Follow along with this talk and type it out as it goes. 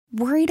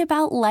Worried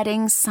about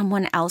letting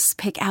someone else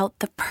pick out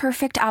the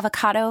perfect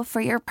avocado for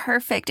your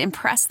perfect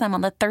impress them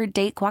on the third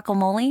date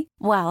guacamole?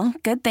 Well,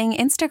 good thing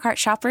Instacart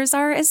shoppers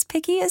are as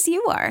picky as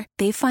you are.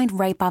 They find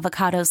ripe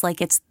avocados like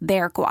it's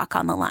their guac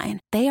on the line.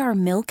 They are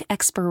milk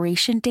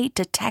expiration date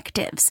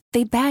detectives.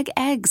 They bag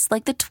eggs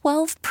like the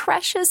 12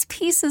 precious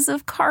pieces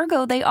of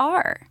cargo they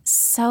are.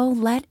 So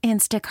let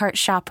Instacart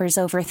shoppers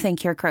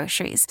overthink your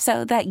groceries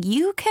so that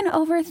you can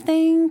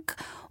overthink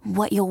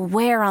what you'll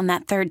wear on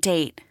that third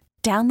date.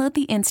 Download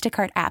the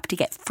Instacart app to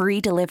get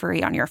free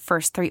delivery on your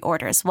first 3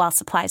 orders while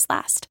supplies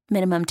last.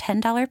 Minimum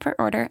 $10 per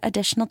order.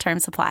 Additional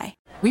terms apply.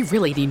 We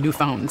really need new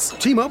phones.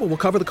 T-Mobile will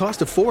cover the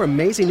cost of 4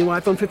 amazing new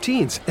iPhone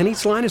 15s, and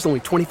each line is only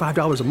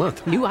 $25 a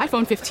month. New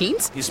iPhone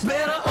 15s? It's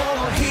better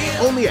over here.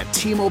 Only at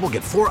T-Mobile,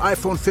 get 4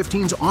 iPhone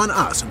 15s on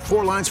us and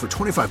 4 lines for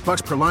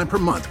 $25 per line per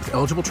month with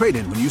eligible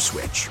trade-in when you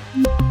switch.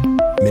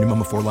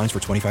 Minimum of 4 lines for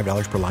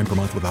 $25 per line per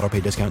month with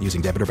autopay discount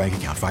using debit or bank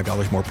account.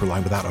 $5 more per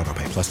line without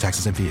autopay, plus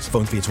taxes and fees.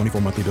 Phone fee at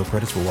 24 monthly bill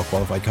credits for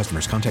well-qualified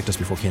customers. Contact us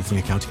before canceling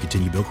account to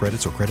continue bill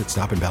credits or credit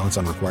stop and balance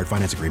on required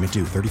finance agreement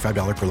due.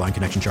 $35 per line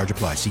connection charge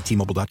applies. See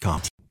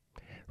T-Mobile.com.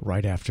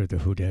 Right after the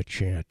Who Dat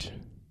chant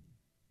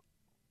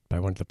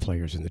by one of the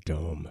players in the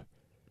Dome,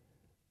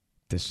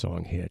 this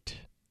song hit,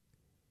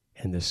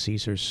 and the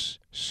Caesars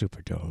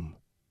Superdome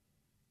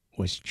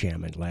was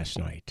jamming last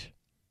night,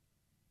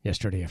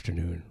 yesterday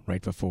afternoon,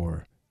 right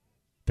before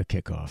the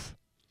kickoff.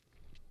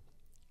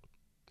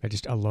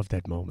 I love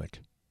that moment.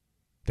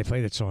 They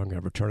play that song,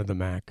 Return of the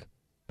Mac,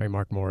 by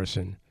Mark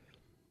Morrison,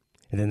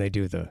 and then they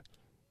do the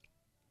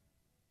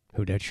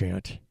Who Dat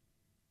chant,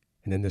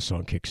 and then this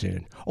song kicks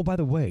in. Oh, by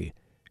the way,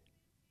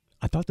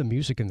 I thought the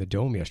music in the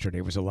Dome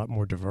yesterday was a lot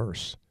more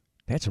diverse.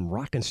 They had some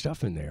rockin'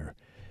 stuff in there.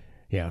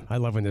 Yeah, I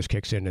love when this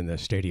kicks in the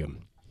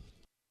stadium.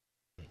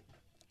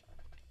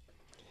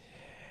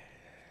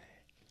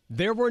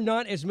 There were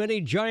not as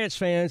many Giants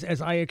fans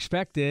as I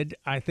expected.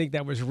 I think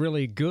that was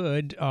really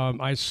good.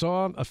 I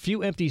saw a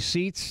few empty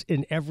seats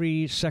in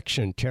every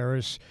section,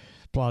 terrace,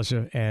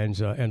 plaza,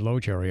 and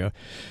loge area.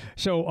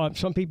 So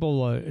some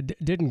people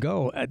didn't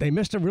go. They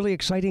missed a really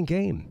exciting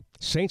game.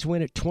 Saints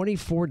win at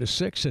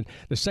 24-6, and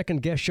the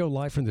second guest show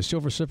live from the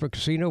Silver Slipper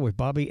Casino with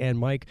Bobby and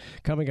Mike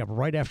coming up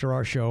right after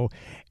our show.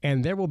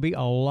 And there will be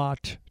a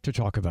lot to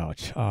talk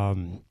about.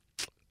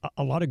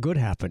 A lot of good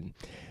happened.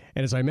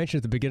 And as I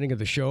mentioned at the beginning of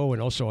the show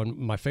and also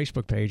on my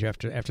Facebook page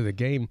after the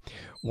game,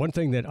 one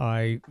thing that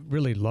I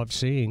really loved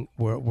seeing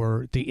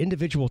were the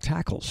individual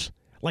tackles.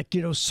 Like,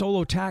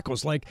 solo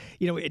tackles. Like,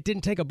 it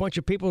didn't take a bunch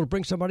of people to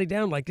bring somebody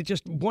down. Like,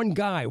 just one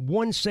guy,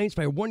 one Saints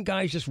player, one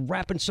guy's just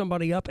wrapping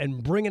somebody up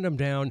and bringing them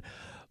down.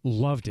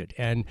 Loved it.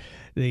 And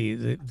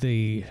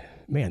the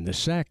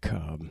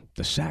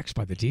sacks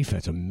by the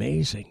defense,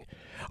 amazing.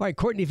 All right,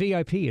 Courtney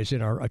VIP is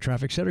in our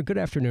traffic center. Good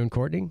afternoon,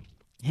 Courtney.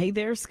 Hey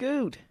there,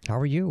 Scoot. How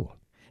are you?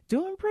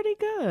 Doing pretty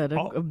good.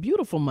 A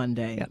beautiful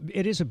Monday. Yeah,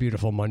 it is a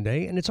beautiful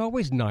Monday, and it's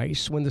always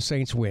nice when the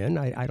Saints win.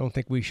 I don't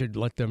think we should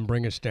let them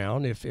bring us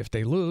down if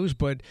they lose,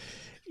 but,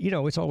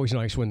 it's always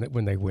nice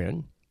when they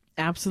win.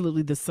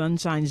 Absolutely. The sun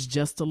shines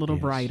just a little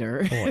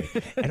brighter. Boy.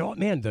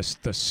 And, the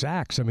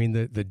sacks. I mean,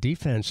 the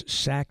defense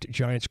sacked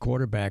Giants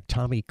quarterback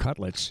Tommy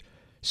Cutlets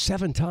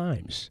 7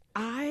 times.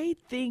 I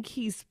think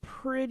he's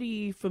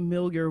pretty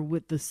familiar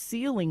with the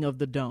ceiling of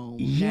the dome.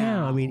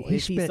 Yeah, now, I mean, he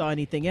saw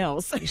anything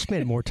else. He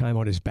spent more time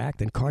on his back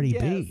than Cardi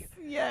B.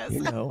 Yes.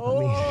 It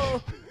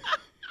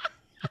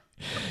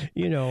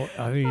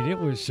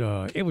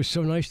was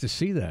so nice to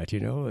see that,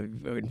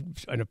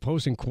 an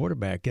opposing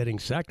quarterback getting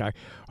sacked. I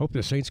hope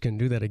the Saints can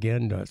do that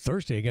again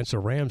Thursday against the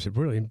Rams. It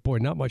really,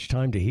 not much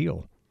time to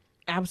heal.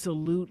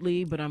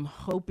 Absolutely, but I'm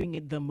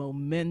hoping the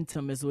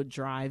momentum is what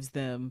drives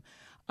them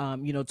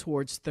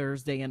towards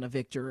Thursday and a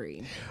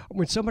victory.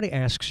 When somebody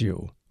asks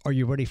you, are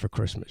you ready for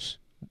Christmas?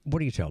 What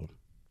do you tell them?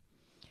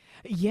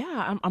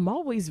 Yeah, I'm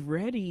always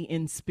ready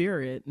in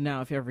spirit.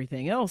 Now, if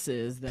everything else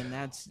is, then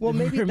that's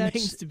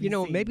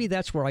maybe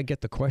that's where I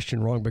get the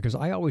question wrong, because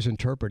I always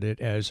interpret it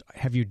as,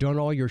 have you done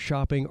all your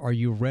shopping? Are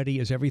you ready?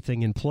 Is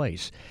everything in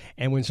place?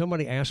 And when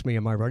somebody asks me,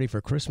 am I ready for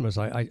Christmas?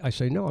 I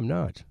say, no, I'm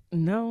not.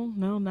 No,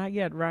 not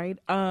yet. Right.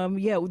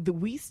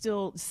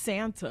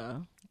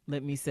 Santa,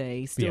 let me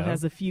say, still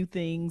has a few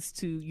things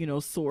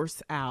to,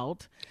 source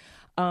out.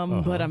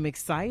 But I'm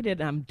excited.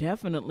 I'm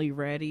definitely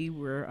ready.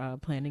 We're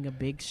planning a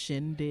big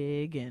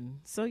shindig. And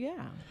so,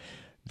 yeah.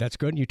 That's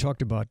good. You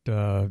talked about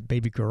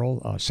baby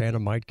girl. Santa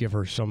might give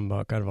her some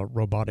kind of a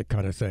robotic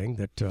kind of thing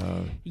that,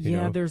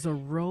 there's a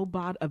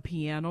robot, a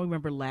piano.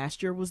 Remember,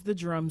 last year was the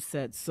drum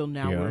set. So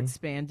now we're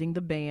expanding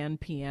the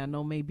band.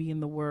 Piano may be in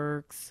the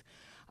works.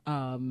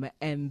 And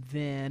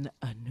then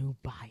a new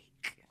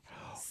bike.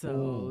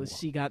 So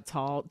she got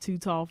too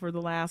tall for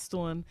the last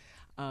one.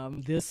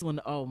 This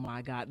one, oh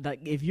my God!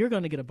 Like, if you're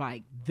going to get a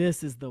bike,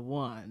 this is the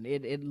one.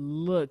 It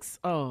looks,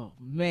 oh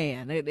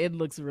man, it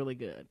looks really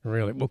good.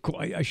 Really? Well,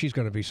 cool. She's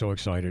going to be so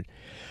excited.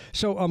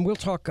 So we'll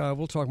talk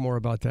more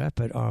about that.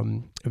 But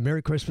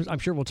Merry Christmas. I'm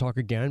sure we'll talk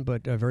again.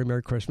 But very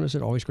Merry Christmas,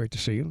 and always great to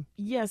see you.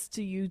 Yes,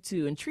 to you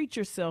too, and treat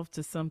yourself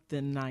to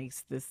something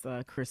nice this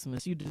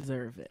Christmas. You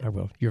deserve it. I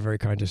will. You're very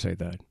kind to say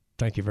that.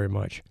 Thank you very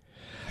much.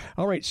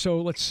 All right.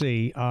 So let's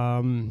see.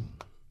 Jaden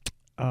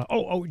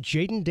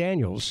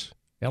Daniels,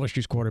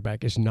 LSU's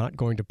quarterback, is not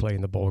going to play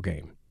in the bowl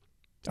game.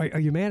 Are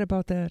you mad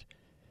about that?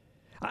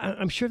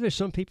 I'm sure there's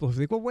some people who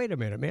think, well, wait a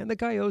minute, man. The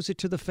guy owes it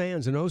to the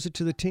fans and owes it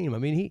to the team. I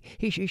mean,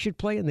 he should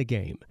play in the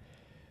game.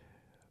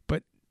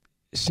 But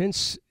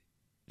since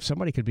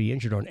somebody could be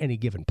injured on any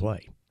given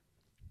play,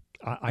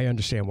 I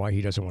understand why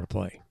he doesn't want to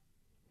play.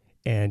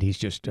 And he's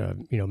just,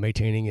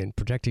 maintaining and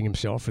protecting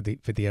himself for the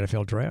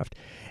NFL draft.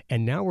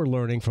 And now we're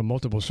learning from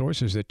multiple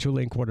sources that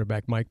Tulane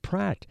quarterback Mike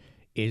Pratt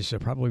is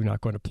probably not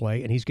going to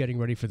play, and he's getting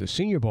ready for the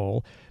Senior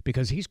Bowl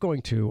because he's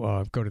going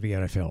to go to the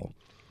NFL.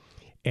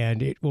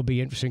 And it will be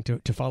interesting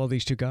to follow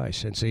these two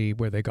guys and see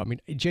where they go. I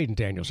mean, Jaden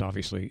Daniels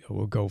obviously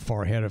will go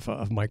far ahead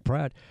of Mike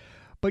Pratt,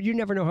 but you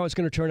never know how it's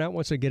going to turn out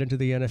once they get into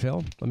the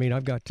NFL. I mean,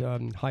 I've got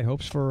high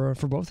hopes for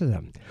both of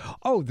them.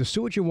 Oh, the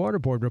Sewage and Water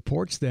Board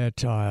reports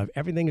that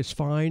everything is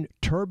fine.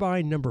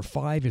 Turbine number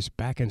 5 is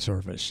back in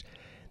service.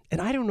 And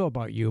I don't know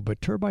about you,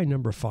 but turbine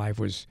number 5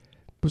 was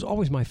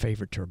always my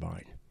favorite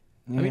turbine.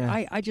 Yeah. I mean,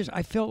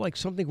 I felt like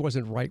something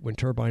wasn't right when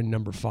turbine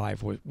number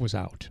 5 was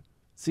out.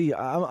 See,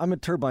 I'm a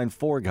turbine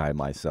 4 guy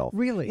myself.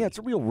 Really? Yeah, it's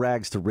a real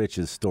rags to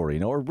riches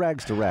story, or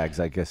rags to rags,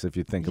 I guess, if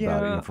you think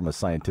about it from a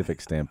scientific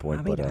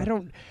standpoint. I mean, I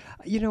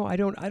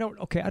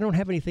don't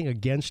have anything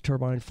against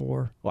turbine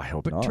 4. Well, I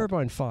hope not. But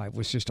turbine 5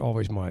 was just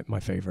always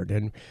my favorite.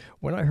 And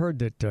when I heard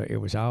that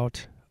it was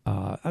out,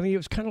 it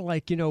was kind of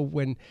like,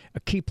 when a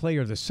key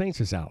player of the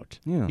Saints is out.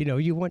 Yeah.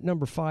 You want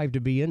number 5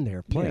 to be in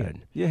there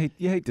playing. Yeah.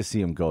 You hate to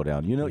see him go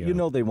down. You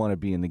know they want to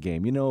be in the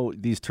game.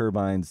 These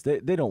turbines, they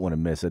don't want to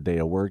miss a day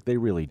of work. They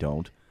really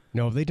don't.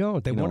 No, they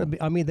don't. They want to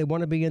be. I mean, they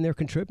want to be in there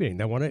contributing.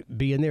 They want to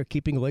be in there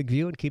keeping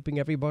Lakeview and keeping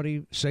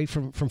everybody safe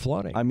from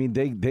flooding. I mean,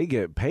 they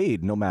get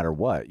paid no matter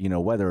what.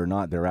 Whether or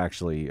not they're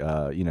actually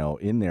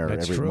in there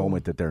every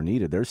moment that they're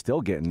needed. They're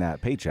still getting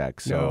that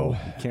paycheck. So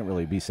you can't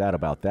really be sad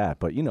about that.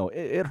 But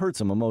it hurts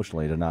them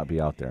emotionally to not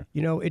be out there.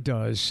 It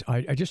does.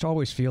 I just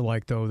always feel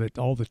like though that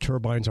all the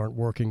turbines aren't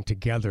working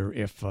together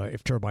if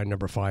turbine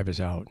number 5 is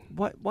out.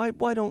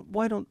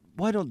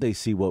 Why don't they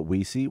see what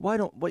we see? I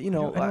don't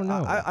know.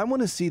 I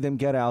want to see them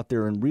get out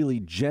there and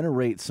really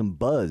generate some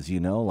buzz,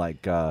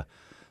 like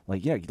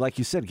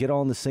you said, get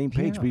all on the same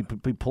page. We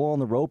pull on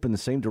the rope in the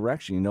same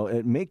direction,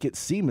 and make it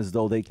seem as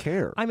though they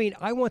care. I mean,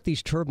 I want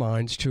these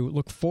turbines to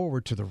look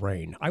forward to the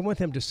rain. I want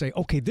them to say,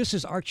 okay, this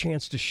is our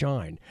chance to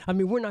shine. I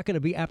mean, we're not going to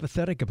be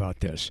apathetic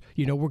about this.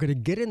 We're going to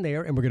get in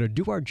there and we're going to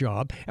do our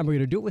job and we're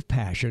going to do it with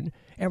passion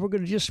and we're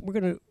going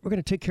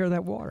to take care of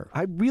that water.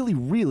 I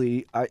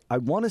really, I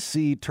want to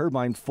see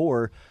turbine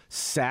 4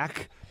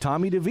 sack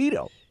Tommy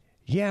DeVito.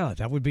 Yeah,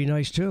 that would be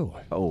nice, too.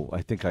 Oh,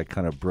 I think I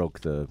kind of broke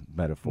the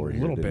metaphor here.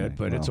 A little bit,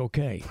 but it's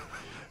okay.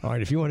 All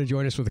right, if you want to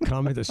join us with a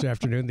comment this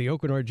afternoon, the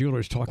Oakenard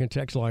Jewelers Talk and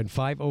Text line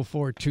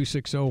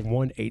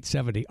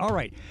 504-260-1870. All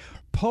right,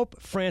 Pope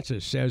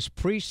Francis says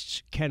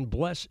priests can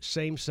bless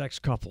same-sex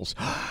couples.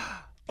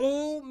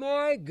 Oh,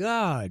 my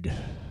God.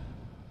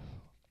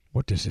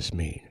 What does this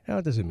mean? Well,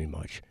 it doesn't mean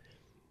much.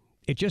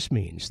 It just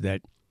means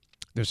that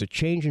there's a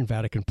change in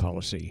Vatican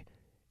policy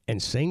and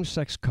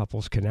same-sex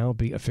couples can now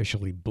be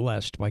officially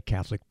blessed by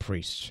Catholic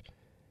priests.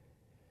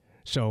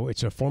 So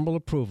it's a formal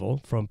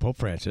approval from Pope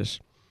Francis,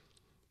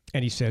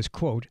 and he says,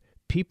 quote,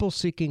 people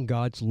seeking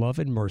God's love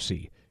and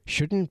mercy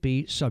shouldn't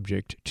be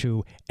subject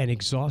to an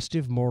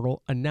exhaustive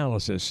moral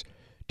analysis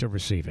to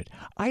receive it.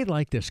 I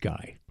like this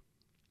guy.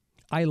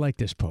 I like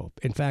this Pope.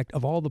 In fact,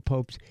 of all the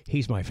popes,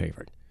 he's my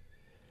favorite.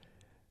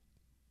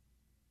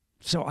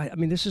 So I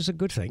mean, this is a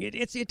good thing.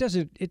 It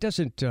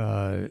doesn't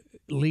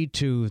lead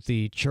to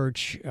the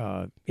church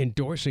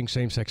endorsing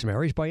same-sex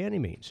marriage by any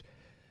means,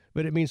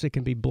 but it means they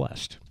can be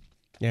blessed,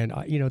 and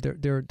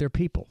they're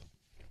people,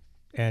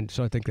 and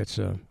so I think that's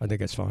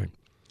fine.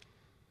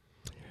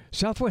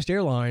 Southwest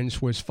Airlines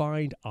was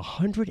fined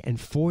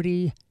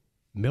 $140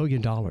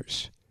 million.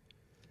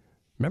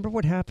 Remember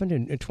what happened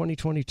in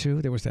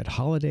 2022? There was that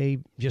holiday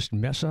just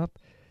mess up.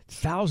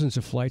 Thousands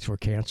of flights were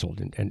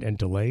canceled and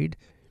delayed.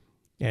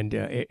 And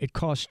it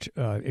cost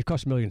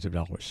millions of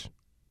dollars,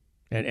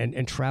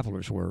 and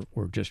travelers were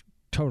just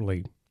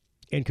totally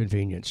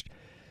inconvenienced.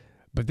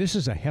 But this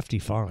is a hefty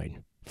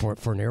fine for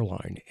an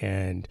airline,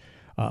 and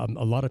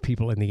a lot of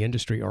people in the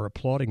industry are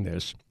applauding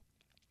this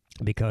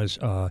because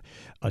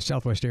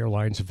Southwest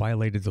Airlines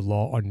violated the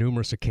law on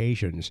numerous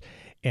occasions,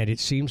 and it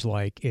seems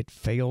like it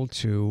failed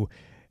to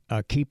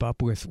keep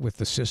up with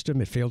the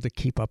system. It failed to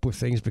keep up with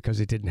things because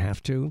it didn't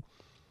have to.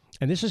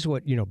 And this is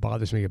what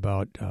bothers me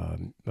about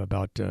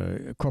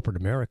corporate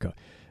America.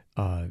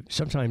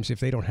 Sometimes if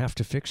they don't have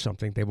to fix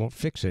something, they won't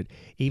fix it,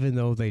 even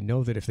though they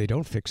know that if they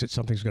don't fix it,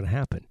 something's going to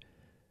happen.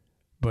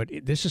 But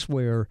this is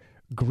where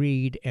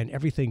greed and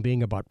everything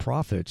being about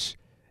profits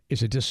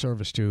is a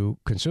disservice to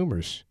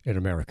consumers in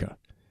America.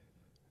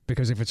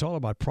 Because if it's all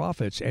about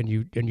profits and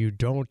you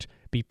don't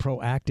be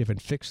proactive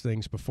and fix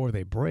things before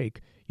they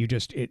break,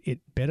 it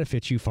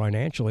benefits you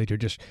financially to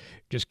just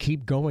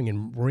keep going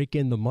and rake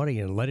in the money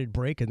and let it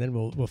break, and then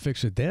we'll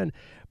fix it then.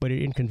 But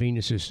it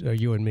inconveniences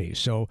you and me.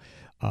 So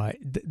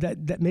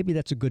that maybe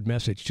that's a good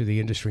message to the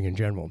industry in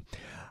general.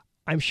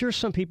 I'm sure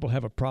some people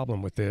have a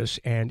problem with this,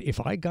 and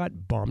if I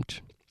got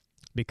bumped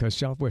because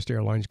Southwest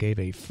Airlines gave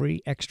a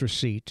free extra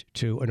seat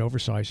to an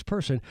oversized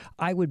person,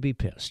 I would be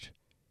pissed.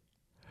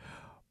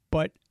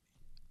 But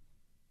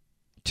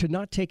to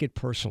not take it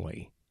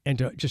personally and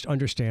to just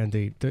understand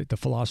the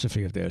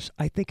philosophy of this,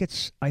 I think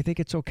it's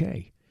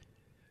okay.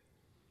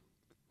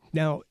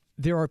 Now,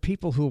 there are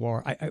people who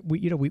are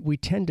we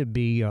tend to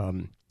be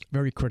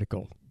very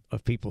critical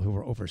of people who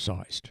are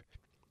oversized,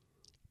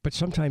 but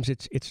sometimes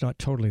it's not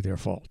totally their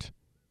fault.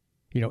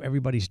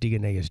 Everybody's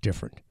DNA is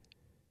different,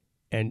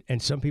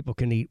 and some people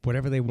can eat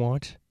whatever they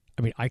want.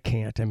 I mean, I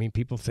can't. I mean,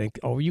 people think,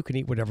 oh, you can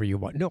eat whatever you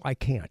want. No, I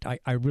can't.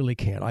 I really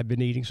can't. I've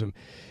been eating some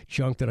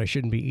junk that I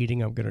shouldn't be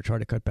eating. I'm going to try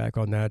to cut back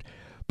on that.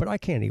 But I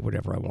can't eat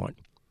whatever I want.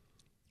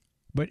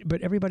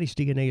 But everybody's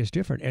DNA is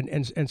different.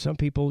 And some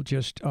people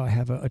just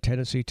have a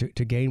tendency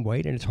to gain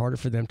weight, and it's harder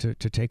for them to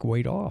take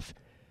weight off.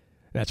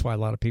 That's why a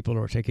lot of people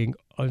are taking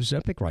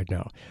Ozempic right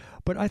now.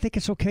 But I think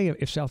it's okay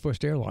if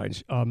Southwest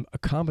Airlines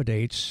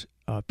accommodates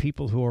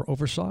people who are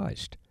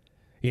oversized.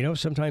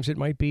 Sometimes it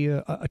might be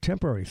a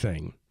temporary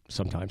thing.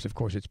 Sometimes, of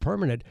course, it's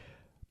permanent.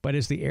 But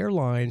as the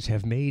airlines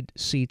have made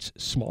seats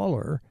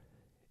smaller,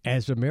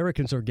 as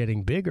Americans are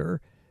getting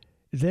bigger,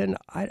 then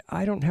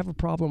I don't have a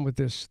problem with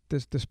this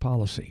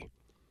policy.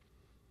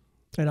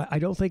 And I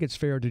don't think it's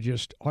fair to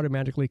just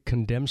automatically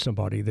condemn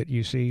somebody that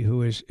you see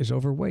who is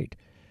overweight,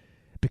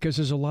 because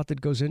there's a lot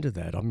that goes into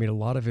that. I mean, a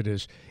lot of it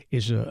is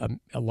a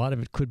lot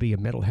of it could be a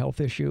mental health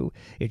issue.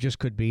 It just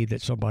could be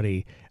that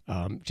somebody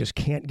just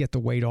can't get the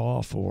weight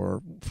off,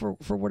 or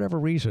for whatever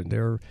reason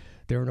they're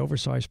an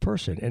oversized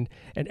person,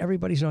 and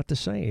everybody's not the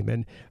same.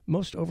 And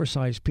most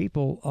oversized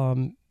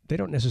people, they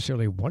don't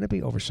necessarily want to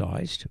be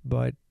oversized,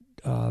 but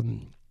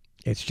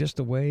it's just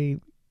the way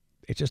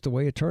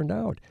it turned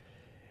out.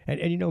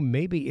 And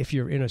maybe if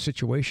you're in a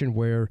situation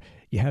where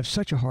you have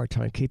such a hard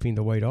time keeping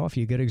the weight off,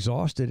 you get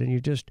exhausted and you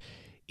just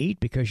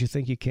eat because you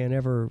think you can't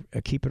ever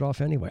keep it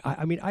off anyway.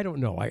 I mean, I don't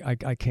know.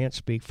 I can't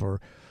speak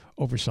for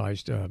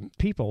oversized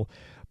people,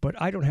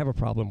 but I don't have a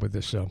problem with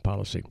this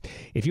policy.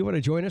 If you want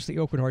to join us, the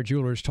Oakland Heart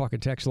Jewelers talk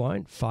and text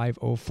line,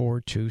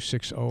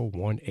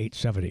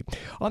 504-260-1870.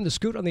 On the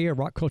Scoot on the Air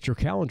Rock Culture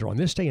Calendar, on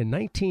this day in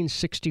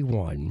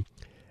 1961,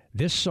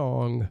 this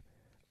song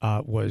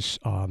was...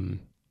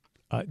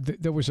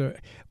 there's a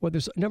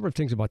number of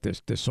things about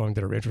this song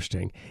that are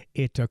interesting.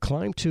 It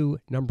climbed to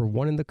number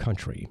 1 in the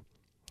country,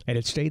 and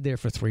it stayed there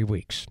for 3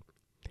 weeks.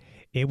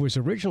 It was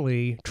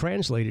originally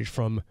translated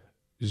from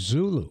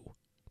Zulu,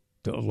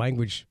 the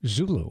language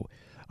Zulu.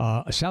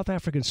 A South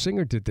African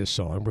singer did this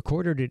song,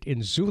 recorded it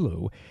in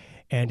Zulu,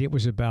 and it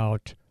was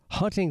about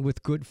hunting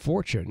with good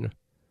fortune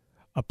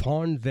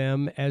upon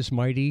them as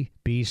mighty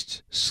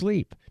beasts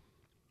sleep.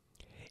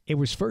 It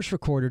was first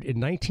recorded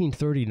in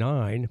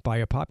 1939 by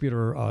a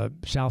popular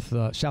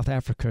South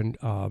African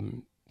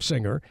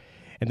singer.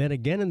 And then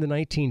again in the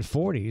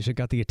 1940s, it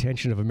got the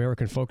attention of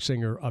American folk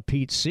singer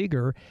Pete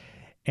Seeger,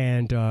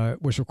 and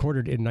was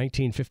recorded in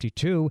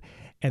 1952.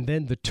 And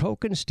then the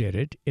Tokens did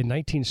it in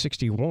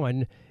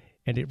 1961,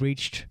 and it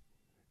reached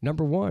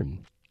number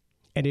 1.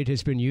 And it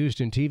has been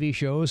used in TV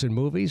shows and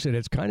movies, and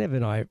it's kind of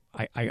an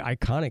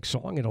iconic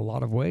song in a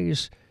lot of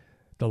ways.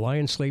 The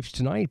Lion Sleeps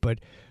Tonight, but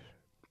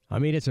I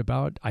mean,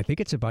 I think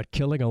it's about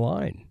killing a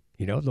lion.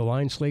 The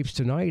lion sleeps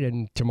tonight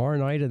and tomorrow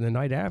night and the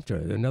night after.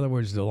 In other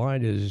words, the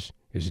lion is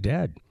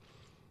dead.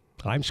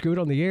 I'm Scoot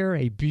on the Air.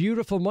 A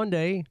beautiful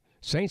Monday.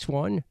 Saints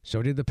won.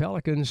 So did the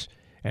Pelicans.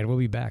 And we'll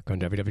be back on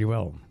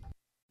WWL.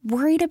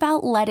 Worried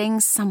about letting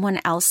someone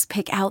else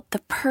pick out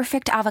the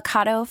perfect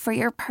avocado for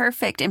your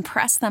perfect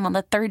impress them on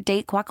the third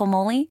date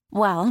guacamole?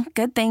 Well,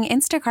 good thing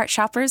Instacart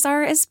shoppers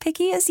are as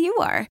picky as you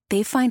are.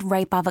 They find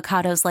ripe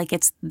avocados like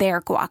it's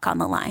their guac on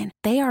the line.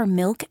 They are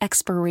milk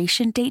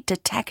expiration date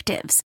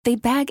detectives. They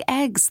bag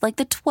eggs like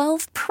the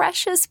 12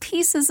 precious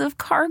pieces of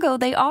cargo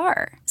they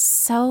are.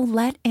 So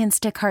let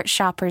Instacart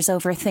shoppers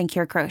overthink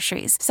your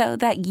groceries so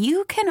that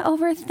you can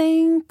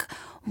overthink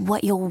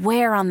what you'll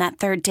wear on that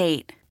third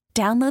date.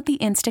 Download the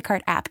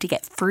Instacart app to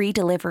get free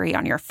delivery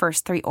on your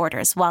first 3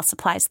 orders while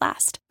supplies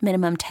last.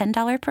 Minimum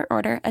 $10 per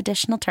order.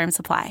 Additional terms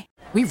apply.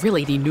 We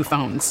really need new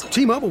phones.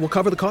 T-Mobile will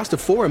cover the cost of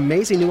 4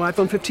 amazing new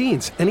iPhone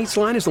 15s, and each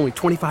line is only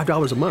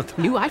 $25 a month.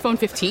 New iPhone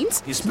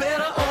 15s? It's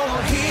better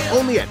over here.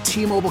 Only at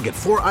T-Mobile, get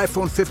 4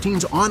 iPhone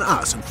 15s on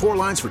us and 4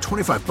 lines for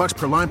 $25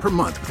 per line per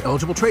month with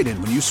eligible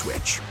trade-in when you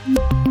switch.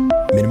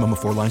 Minimum of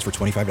 4 lines for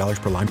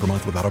 $25 per line per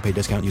month with autopay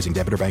discount using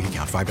debit or bank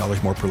account.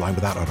 $5 more per line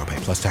without autopay,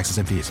 plus taxes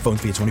and fees. Phone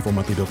fee at 24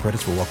 monthly bill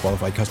credits for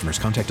well-qualified customers.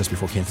 Contact us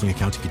before canceling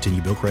account to continue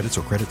bill credits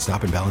or credit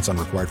stop and balance on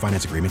required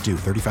finance agreement due.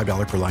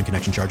 $35 per line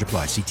connection charge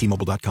applies. See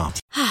T-Mobile.com.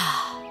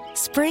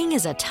 Spring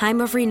is a time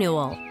of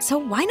renewal, so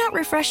why not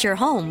refresh your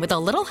home with a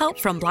little help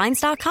from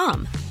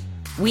Blinds.com?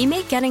 We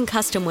make getting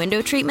custom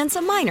window treatments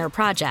a minor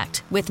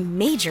project with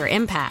major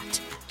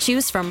impact.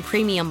 Choose from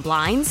premium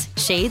blinds,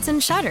 shades,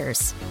 and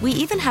shutters. We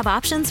even have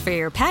options for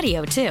your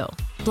patio, too.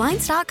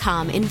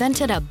 Blinds.com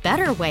invented a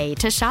better way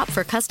to shop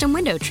for custom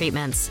window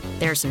treatments.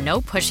 There's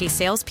no pushy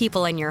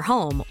salespeople in your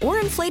home or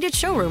inflated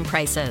showroom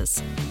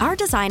prices. Our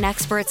design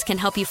experts can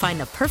help you find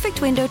the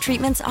perfect window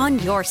treatments on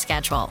your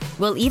schedule.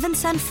 We'll even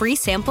send free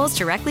samples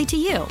directly to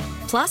you.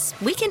 Plus,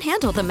 we can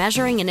handle the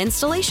measuring and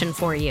installation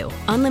for you.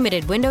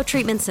 Unlimited window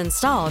treatments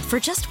installed for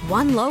just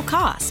one low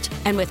cost.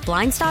 And with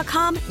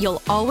Blinds.com,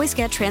 you'll always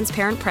get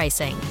transparent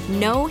pricing.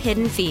 No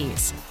hidden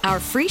fees. Our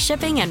free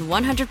shipping and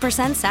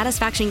 100%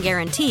 satisfaction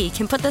guarantee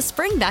can put the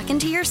spring back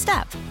into your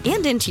step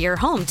and into your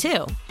home,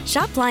 too.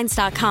 Shop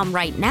Blinds.com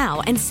right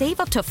now and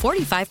save up to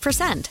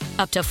 45%.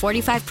 Up to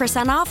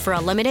 45% off for a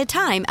limited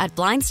time at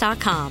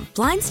Blinds.com.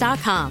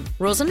 Blinds.com.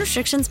 Rules and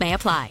restrictions may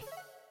apply.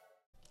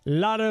 A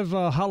lot of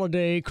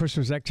holiday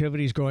Christmas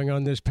activities going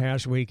on this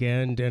past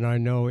weekend, and I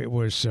know it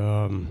was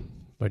a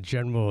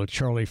general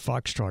Charlie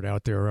Foxtrot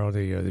out there around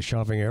the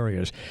shopping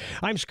areas.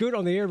 I'm Scoot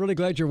on the air. Really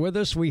glad you're with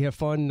us. We have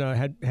fun.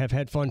 Have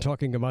had fun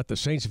talking about the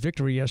Saints'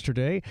 victory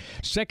yesterday.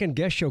 Second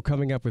guest show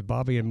coming up with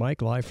Bobby and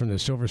Mike live from the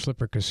Silver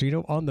Slipper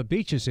Casino on the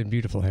beaches in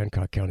beautiful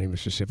Hancock County,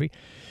 Mississippi.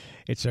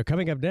 It's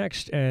coming up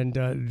next, and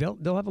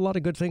they'll have a lot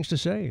of good things to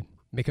say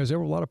because there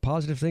were a lot of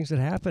positive things that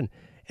happened.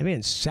 I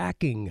mean,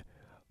 sacking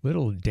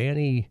little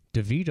Tommy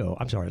DeVito,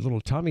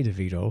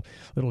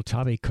 little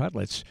Tommy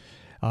Cutlets.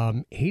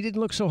 He didn't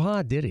look so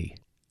hot, did he?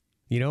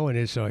 You know, and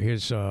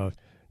the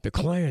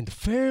clan, the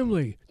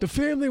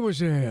family was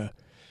there.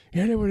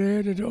 Yeah, they were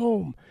there in the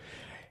dome.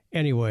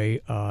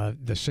 Anyway,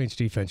 the Saints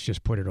defense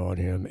just put it on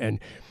him. And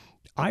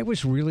I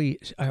was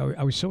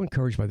so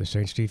encouraged by the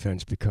Saints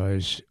defense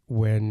because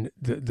when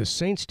the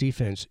Saints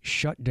defense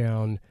shut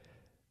down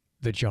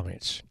the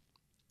Giants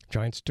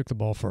took the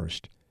ball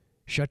first,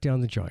 shut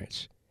down the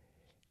Giants.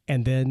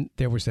 And then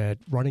there was that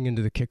running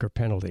into the kicker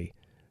penalty.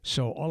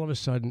 So all of a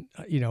sudden,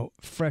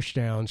 fresh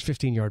downs,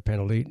 15-yard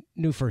penalty,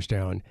 new first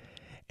down.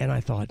 And I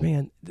thought,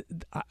 man,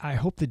 I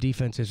hope the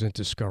defense isn't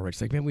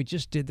discouraged. Like, man, we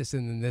just did this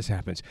and then this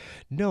happens.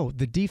 No,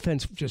 the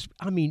defense just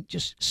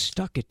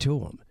stuck it to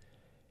them.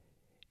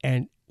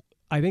 And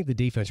I think the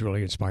defense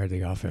really inspired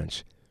the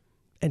offense.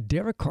 And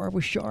Derek Carr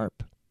was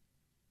sharp.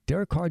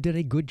 Derek Carr did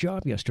a good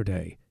job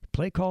yesterday.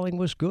 Play calling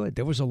was good.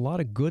 There was a lot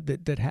of good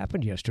that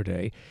happened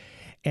yesterday.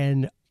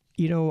 And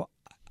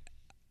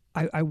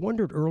I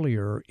wondered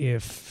earlier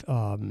if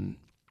the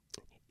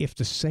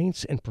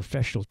Saints and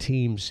professional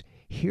teams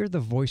hear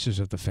the voices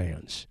of the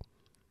fans.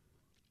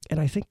 And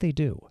I think they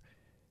do.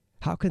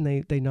 How can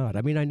they not?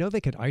 I mean, I know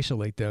they could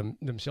isolate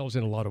themselves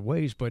in a lot of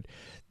ways, but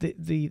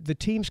the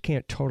teams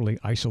can't totally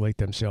isolate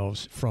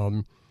themselves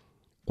from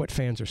what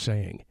fans are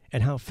saying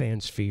and how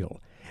fans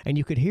feel. And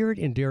you could hear it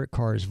in Derek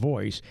Carr's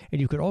voice,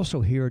 and you could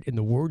also hear it in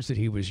the words that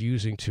he was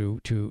using to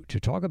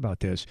talk about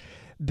this,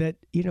 that,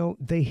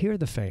 they hear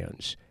the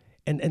fans.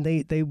 And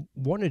they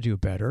want to do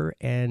better,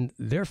 and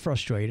they're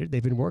frustrated.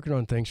 They've been working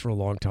on things for a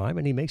long time,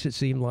 and he makes it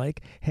seem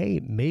like, hey,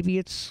 maybe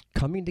it's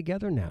coming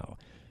together now,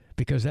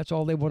 because that's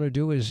all they want to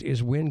do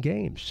is win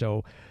games.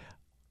 So,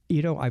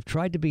 I've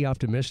tried to be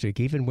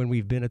optimistic, even when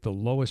we've been at the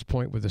lowest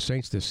point with the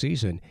Saints this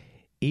season.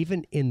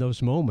 Even in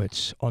those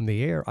moments on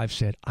the air, I've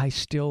said, I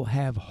still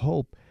have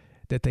hope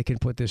that they can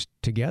put this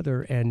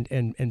together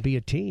and be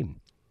a team.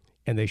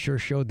 And they sure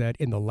showed that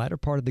in the latter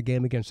part of the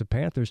game against the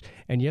Panthers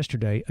and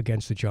yesterday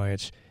against the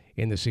Giants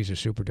in the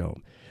Caesars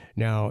Superdome.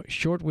 Now,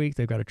 short week,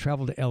 they've got to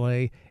travel to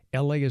L.A.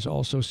 L.A. is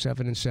also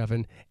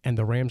 7-7, and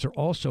the Rams are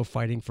also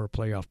fighting for a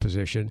playoff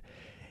position.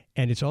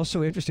 And it's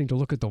also interesting to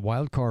look at the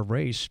wild card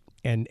race,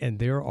 and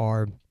there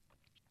are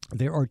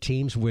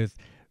teams with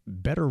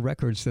better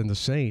records than the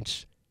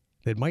Saints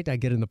that might not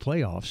get in the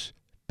playoffs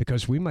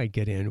because we might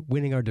get in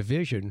winning our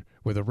division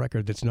with a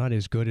record that's not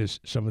as good as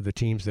some of the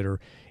teams that are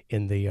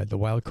in the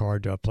wild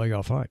card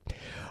playoff hunt.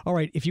 All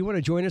right, if you want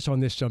to join us on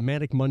this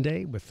Manic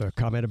Monday with a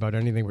comment about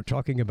anything we're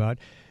talking about,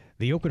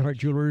 the Open Heart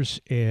Jewelers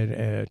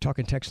and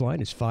talking text line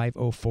is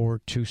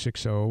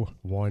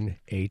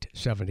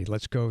 504-260-1870.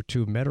 Let's go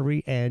to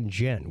Metairie and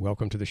Jen.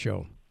 Welcome to the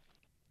show.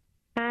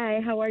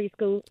 Hi, how are you,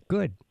 Scoop?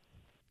 Good.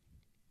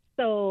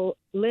 So,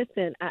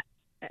 listen,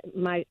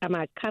 my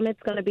comment's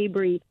going to be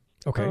brief.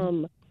 Okay.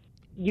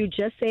 You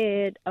just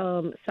said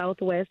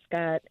Southwest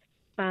got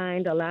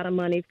fined a lot of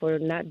money for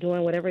not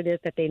doing whatever it is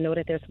that they know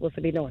that they're supposed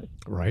to be doing.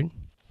 Right.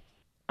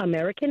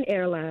 American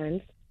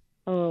Airlines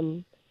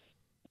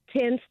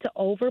tends to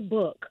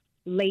overbook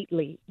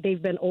lately.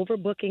 They've been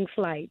overbooking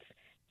flights,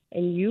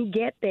 and you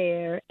get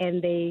there and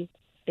they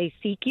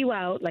seek you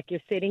out like you're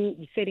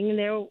sitting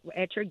there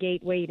at your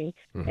gate waiting,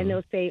 and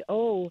they'll say,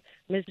 "Oh,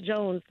 Miss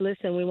Jones,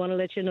 listen, we want to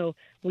let you know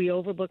we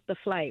overbooked the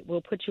flight.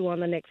 We'll put you on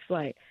the next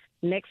flight.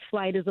 Next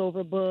flight is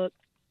overbooked.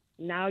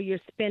 Now you're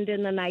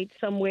spending the night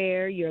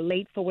somewhere. You're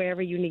late for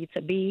wherever you need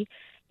to be,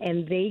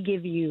 and they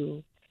give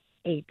you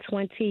a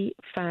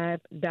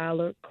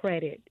 $25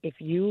 credit. If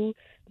you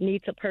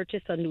need to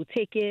purchase a new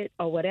ticket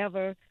or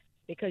whatever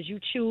because you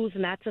choose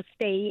not to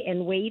stay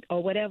and wait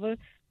or whatever,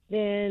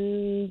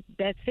 then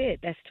that's it.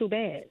 That's too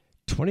bad.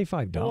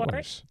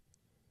 $25.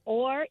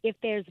 Or if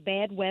there's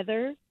bad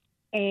weather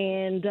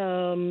and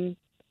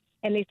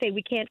they say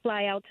we can't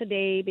fly out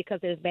today because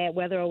there's bad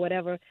weather or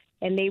whatever,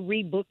 and they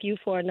rebook you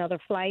for another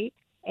flight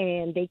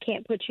and they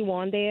can't put you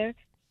on there,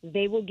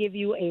 they will give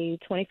you a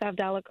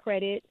 $25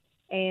 credit,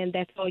 and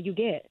that's all you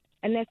get.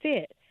 And that's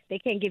it. They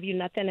can't give you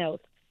nothing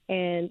else.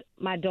 And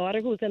my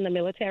daughter, who's in the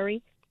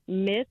military,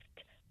 missed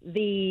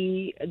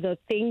the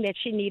thing that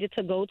she needed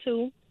to go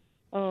to.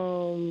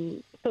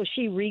 So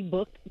she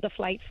rebooked the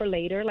flight for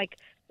later. Like,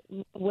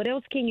 what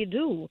else can you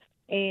do?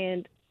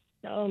 And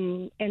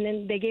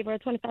then they gave her a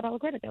 $25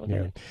 credit. That was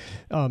it.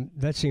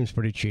 That seems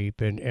pretty cheap,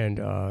 and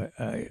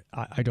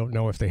I don't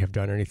know if they have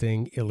done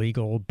anything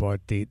illegal,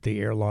 but the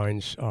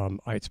airlines,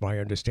 it's my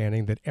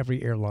understanding that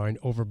every airline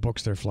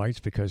overbooks their flights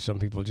because some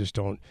people just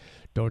don't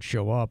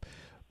show up,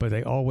 but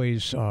there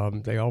always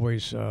comes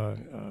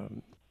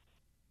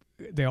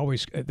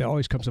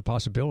a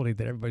possibility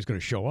that everybody's going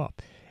to show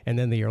up, and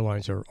then the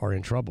airlines are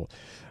in trouble.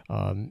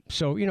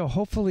 So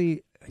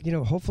hopefully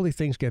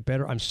things get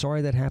better. I'm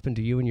sorry that happened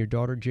to you and your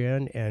daughter,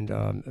 Jen, and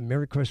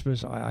Merry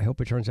Christmas. I hope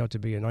it turns out to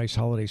be a nice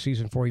holiday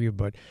season for you.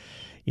 But,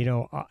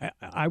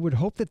 I would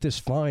hope that this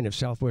fine of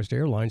Southwest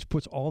Airlines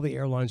puts all the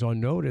airlines on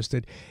notice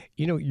that,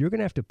 you're going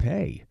to have to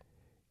pay.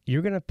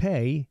 You're going to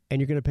pay,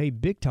 and you're going to pay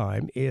big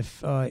time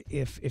if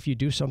you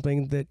do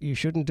something that you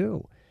shouldn't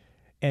do.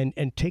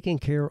 And taking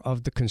care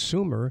of the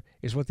consumer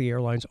is what the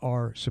airlines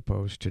are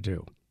supposed to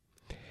do.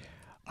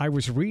 I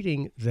was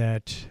reading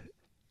that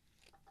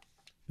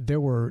there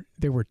were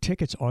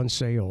tickets on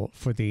sale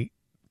for the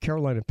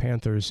Carolina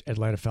Panthers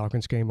Atlanta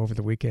Falcons game over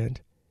the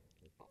weekend.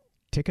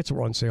 Tickets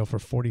were on sale for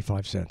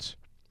 45 cents.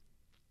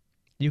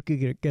 You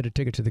could get a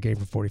ticket to the game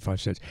for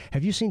 45 cents.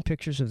 Have you seen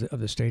pictures of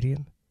the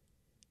stadium?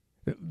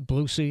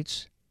 Blue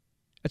seats.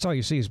 That's all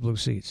you see is blue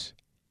seats.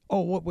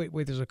 Oh, wait,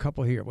 there's a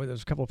couple here. Wait,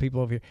 there's a couple of people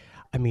over here.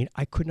 I mean,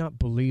 I could not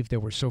believe there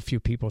were so few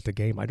people at the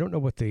game. I don't know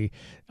what the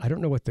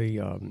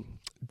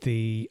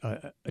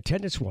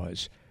attendance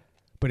was.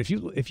 But if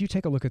you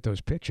take a look at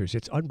those pictures,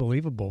 it's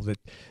unbelievable that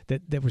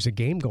there was a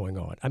game going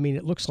on. I mean,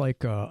 it looks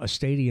like a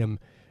stadium,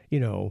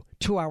 2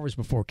 hours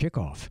before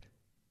kickoff.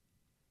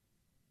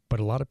 But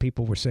a lot of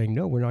people were saying,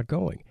 no, we're not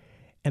going.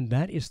 And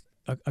that is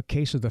a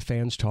case of the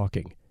fans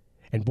talking.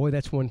 And boy,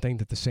 that's one thing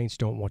that the Saints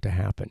don't want to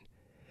happen.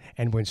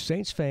 And when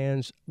Saints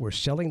fans were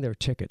selling their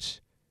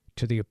tickets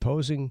to the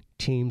opposing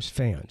team's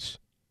fans,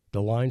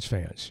 the Lions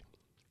fans,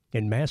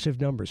 in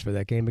massive numbers for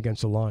that game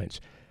against the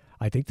Lions,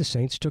 I think the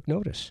Saints took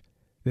notice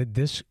that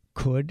this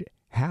could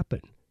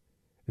happen,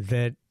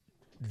 that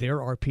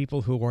there are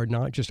people who are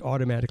not just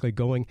automatically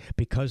going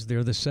because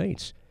they're the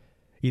Saints.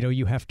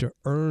 You have to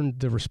earn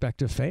the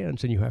respect of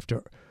fans, and you have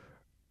to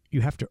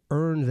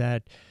earn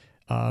that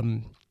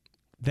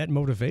that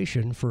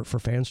motivation for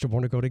fans to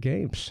want to go to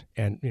games.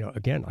 And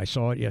again, I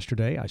saw it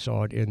yesterday. I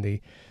saw it in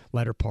the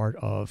latter part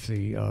of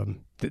the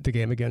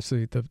game against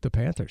the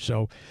Panthers.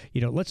 So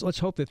let's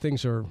hope that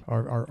things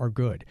are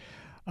good.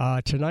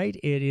 Tonight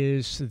it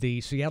is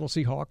the Seattle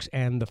Seahawks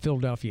and the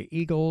Philadelphia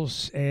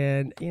Eagles,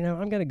 and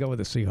I'm going to go with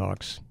the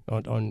Seahawks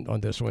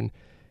on this one.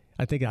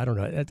 I don't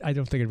know. I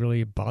don't think it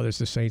really bothers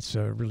the Saints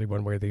really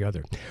one way or the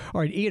other.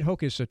 All right, Ian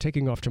Hoke is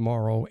taking off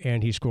tomorrow,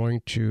 and he's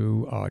going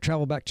to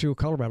travel back to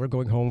Colorado,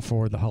 going home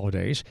for the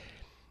holidays.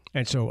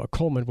 And so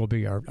Coleman will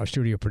be our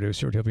studio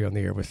producer. He'll be on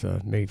the air with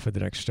me for the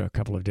next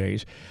couple of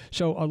days.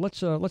 So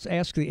let's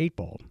ask the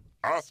 8-ball.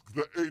 Ask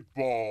the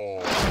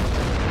 8-ball.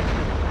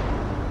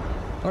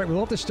 All right, with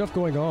all this stuff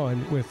going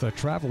on with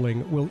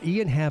traveling, will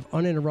Ian have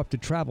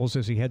uninterrupted travels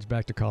as he heads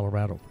back to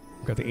Colorado?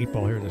 We've got the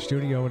 8-ball here in the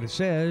studio, and it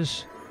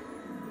says,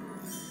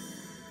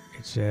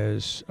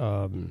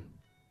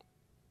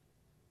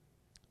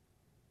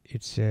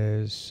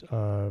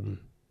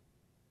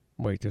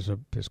 wait,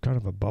 there's kind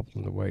of a bubble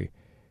in the way.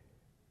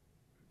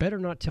 Better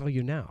not tell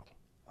you now.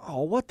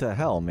 Oh, what the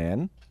hell,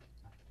 man?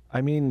 I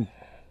mean,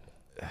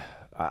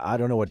 I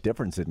don't know what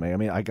difference it made. I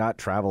mean, I got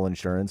travel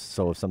insurance,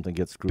 so if something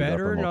gets screwed up, I'm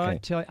okay. Better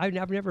not tell.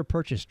 I've never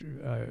purchased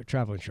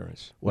travel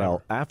insurance.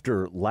 Well,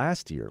 after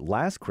last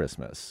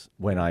Christmas,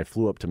 when I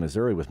flew up to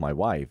Missouri with my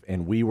wife,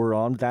 and we were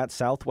on that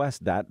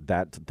Southwest,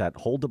 that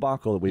whole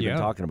debacle that we've been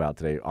talking about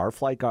today, our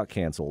flight got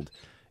canceled,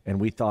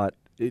 and we thought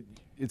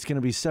it's going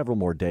to be several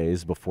more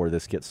days before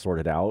this gets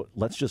sorted out.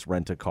 Let's just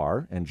rent a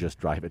car and just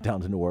drive it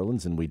down to New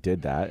Orleans, and we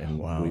did that,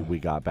 and we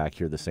got back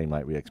here the same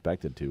night we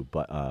expected to.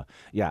 But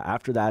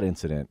after that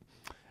incident,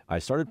 I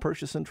started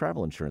purchasing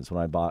travel insurance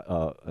when I bought,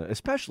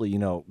 especially,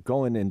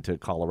 going into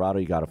Colorado,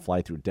 you got to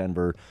fly through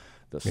Denver.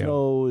 The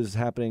snow is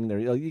happening there.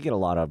 You get a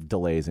lot of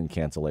delays and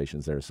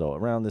cancellations there. So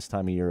around this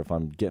time of year, if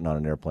I'm getting on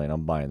an airplane,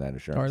 I'm buying that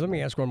insurance. All right, let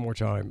me ask one more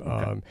time.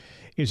 Okay.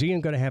 Is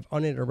Ian going to have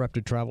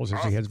uninterrupted travels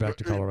as he heads back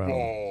to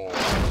Colorado?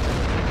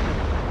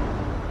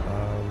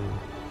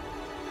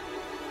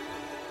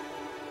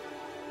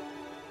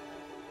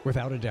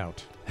 Without a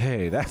doubt.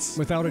 Hey, that's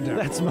without a doubt.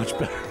 That's much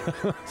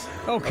better.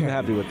 Okay, I'm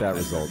happy with that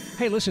result.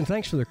 Hey, listen,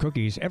 thanks for the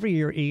cookies. Every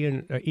year,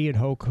 Ian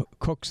Hoke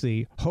cooks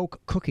the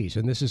Hoke cookies,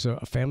 and this is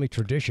a family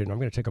tradition. I'm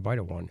going to take a bite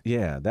of one.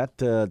 Yeah,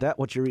 that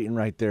what you're eating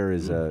right there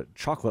is a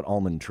chocolate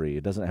almond tree.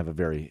 It doesn't have a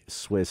very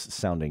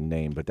Swiss-sounding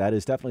name, but that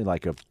is definitely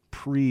like a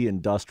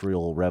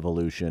pre-industrial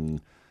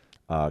revolution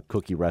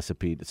cookie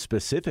recipe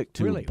specific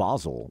to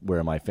Basel,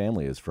 where my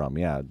family is from.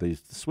 Yeah, the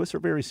Swiss are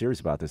very serious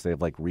about this. They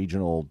have like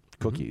regional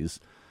cookies.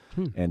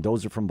 And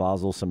those are from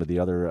Basel. Some of the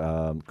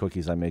other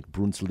cookies I make,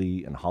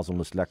 Brunsli and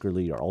Haselnuss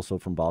Leckerli, are also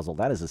from Basel.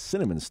 That is a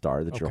cinnamon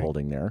star that you're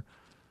holding there.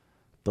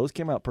 Those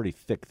came out pretty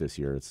thick this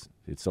year.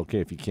 It's okay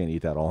if you can't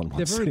eat that all in one.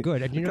 They're very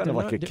good. And, kind of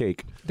like a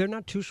cake. They're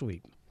not too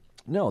sweet.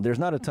 No, there's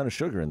not a ton of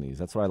sugar in these.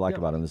 That's what I like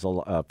about them. There's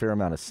a fair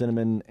amount of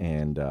cinnamon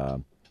and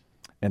the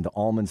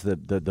almonds.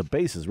 The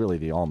base is really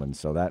the almonds.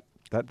 So that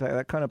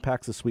kind of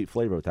packs a sweet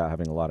flavor without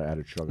having a lot of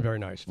added sugar. Very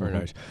nice. Very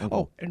nice.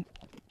 Oh,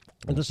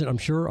 and listen, I'm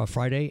sure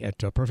Friday at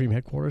Perfume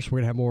headquarters, we're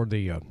going to have more of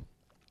the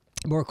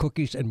more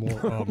cookies and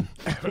more.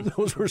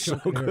 Those were so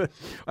good.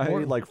 I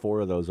ate like 4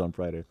 of those on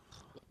Friday.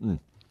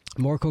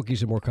 More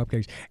cookies and more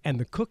cupcakes,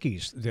 and the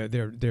cookies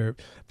they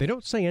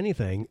don't say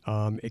anything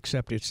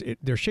except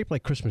they're shaped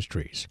like Christmas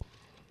trees,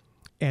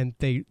 and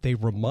they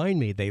remind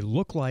me, they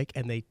look like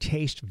and they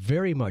taste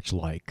very much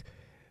like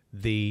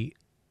the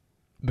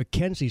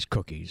Mackenzie's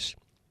cookies,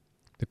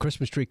 the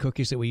Christmas tree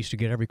cookies that we used to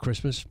get every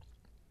Christmas.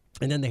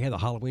 And then they had the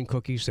Halloween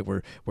cookies that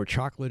were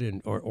chocolate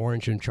or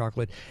orange and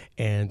chocolate,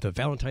 and the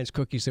Valentine's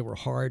cookies that were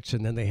hearts,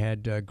 and then they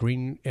had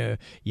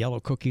yellow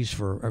cookies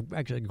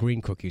actually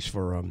green cookies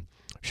for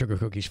sugar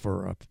cookies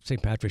for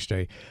St. Patrick's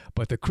Day.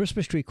 But the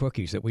Christmas tree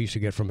cookies that we used to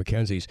get from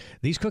Mackenzie's,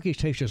 these cookies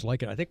taste just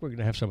like it. I think we're going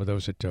to have some of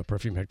those at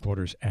Perfume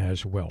headquarters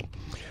as well.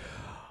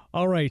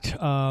 All right.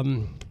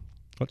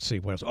 Let's see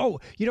what else.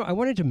 Oh, I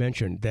wanted to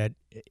mention that,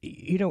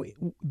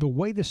 the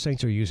way the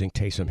Saints are using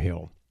Taysom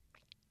Hill,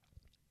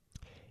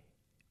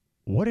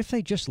 what if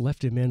they just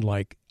left him in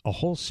like a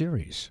whole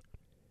series?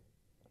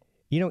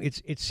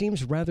 It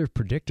seems rather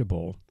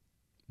predictable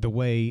the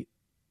way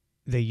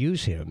they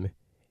use him,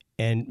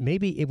 and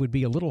maybe it would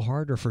be a little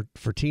harder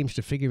for teams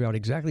to figure out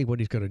exactly what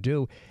he's going to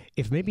do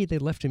if maybe they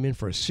left him in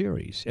for a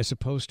series as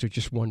opposed to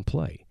just one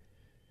play.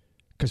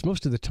 Because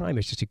most of the time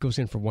it's just he goes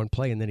in for one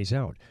play and then he's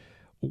out.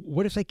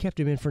 What if they kept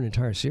him in for an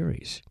entire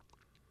series?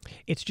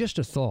 It's just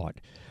a thought.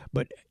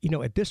 But,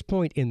 at this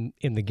point in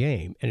the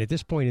game and at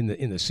this point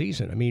in the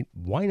season,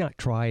 why not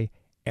try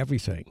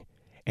everything?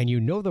 And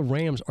the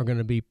Rams are going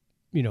to be,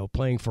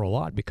 playing for a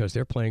lot because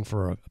they're playing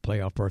for a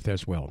playoff berth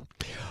as well.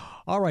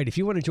 All right, if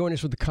you want to join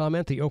us with a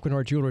comment, the Oak and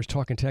Hart Jewelers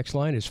talk and text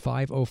line is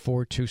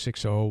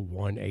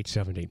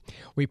 504-260-1870.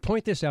 We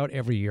point this out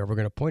every year. We're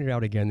going to point it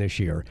out again this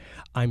year.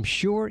 I'm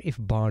sure if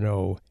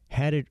Bono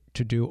had it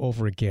to do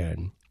over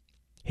again,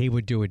 he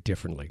would do it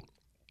differently.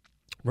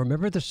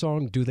 Remember the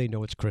song, Do They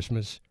Know It's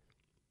Christmas?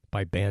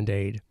 By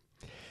Band-Aid.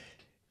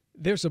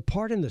 There's a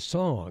part in the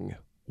song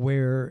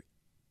where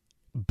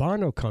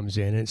Bono comes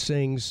in and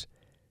sings,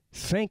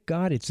 "Thank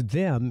God it's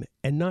them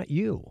and not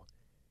you."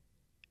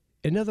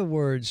 In other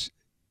words,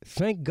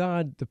 thank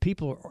God the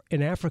people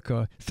in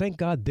Africa, thank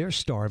God they're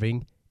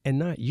starving and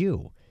not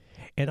you.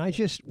 And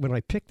when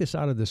I picked this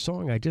out of the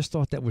song, I just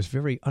thought that was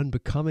very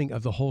unbecoming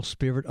of the whole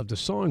spirit of the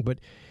song. But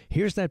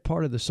here's that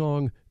part of the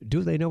song,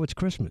 Do They Know It's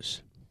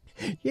Christmas?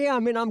 Yeah,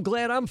 I'm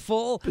glad I'm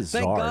full.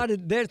 Bizarre.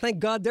 Thank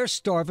God they're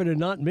starving and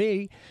not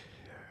me.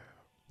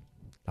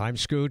 I'm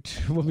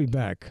Scoot. We'll be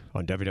back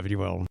on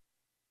WWL.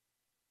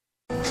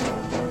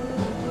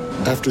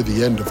 After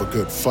the end of a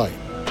good fight,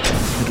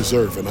 you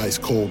deserve an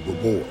ice-cold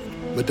reward.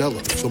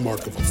 Modelo is the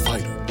mark of a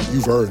fighter.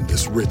 You've earned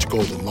this rich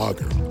golden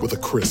lager with a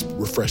crisp,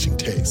 refreshing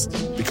taste.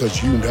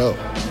 Because you know,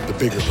 the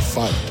bigger the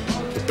fight,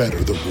 the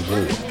better the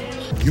reward.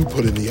 You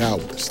put in the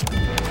hours,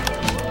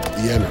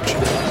 the energy,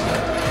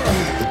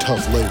 the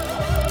tough labor.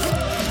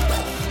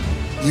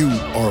 You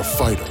are a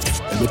fighter,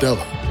 and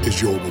Modelo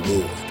is your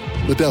reward.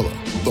 Modelo,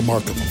 the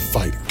mark of a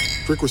fighter.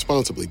 Drink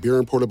responsibly. Beer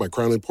imported by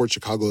Crown Imports,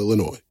 Chicago,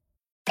 Illinois.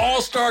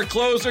 All-star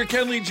closer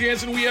Kenley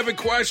Jansen, we have a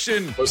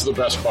question. What's the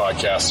best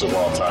podcast of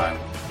all time?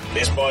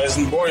 Baseball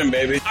isn't boring,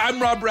 baby.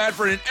 I'm Rob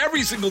Bradford, and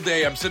every single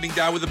day I'm sitting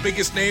down with the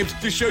biggest names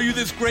to show you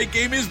this great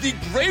game is the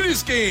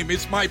greatest game.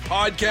 It's my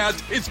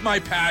podcast. It's my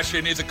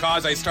passion. It's a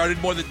cause I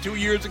started more than 2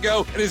 years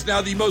ago and is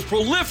now the most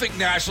prolific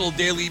national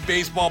daily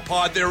baseball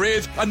pod there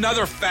is.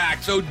 Another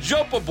fact, so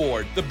jump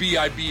aboard the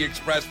BIB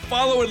Express.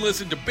 Follow and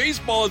listen to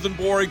Baseball Isn't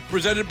Boring,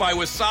 presented by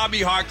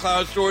Wasabi Hot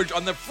Cloud Storage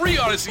on the free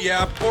Odyssey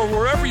app or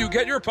wherever you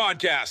get your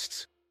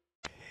podcasts.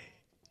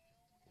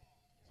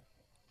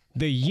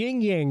 The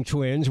Yin Yang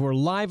Twins were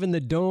live in the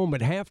Dome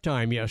at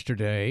halftime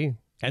yesterday,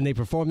 and they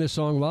performed this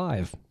song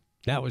live.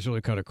 That was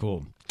really kind of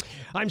cool.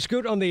 I'm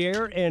Scoot on the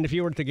air, and if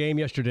you were at the game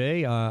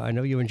yesterday, I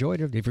know you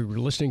enjoyed it. If you were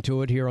listening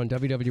to it here on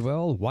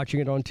WWL, watching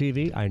it on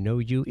TV, I know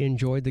you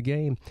enjoyed the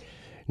game.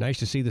 Nice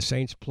to see the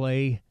Saints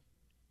play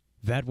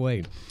that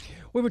way.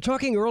 We were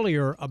talking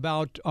earlier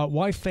about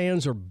why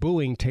fans are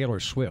booing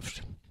Taylor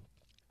Swift.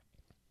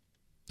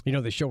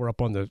 They show her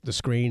up on the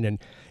screen, and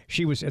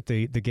she was at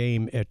the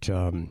game at,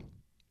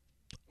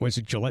 was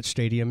it Gillette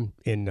Stadium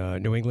in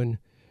New England?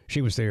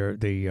 She was there.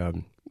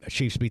 The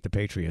Chiefs beat the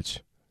Patriots.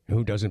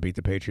 Who doesn't beat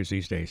the Patriots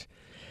these days?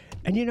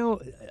 And,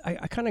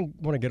 I kind of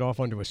want to get off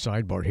onto a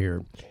sidebar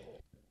here.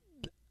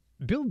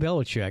 Bill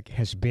Belichick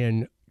has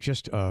been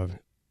just a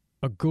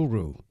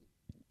guru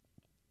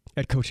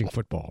at coaching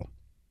football.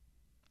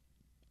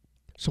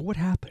 So what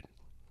happened?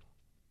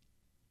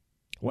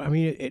 Well, I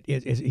mean,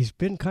 he's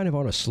been kind of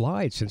on a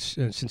slide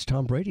since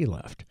Tom Brady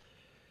left.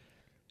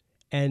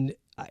 And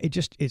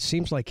it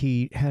seems like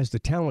he has the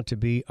talent to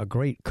be a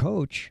great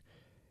coach,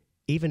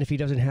 even if he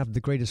doesn't have the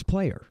greatest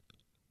player.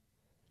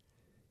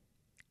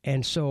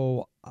 And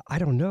so, I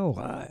don't know.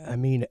 I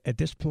mean, at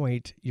this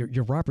point,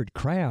 you're Robert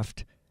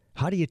Kraft.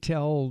 How do you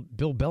tell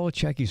Bill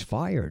Belichick he's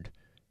fired?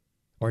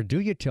 Or do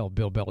you tell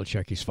Bill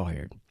Belichick he's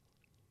fired?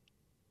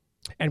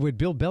 And would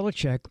Bill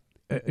Belichick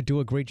do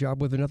a great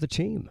job with another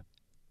team?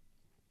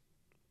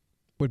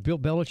 Would Bill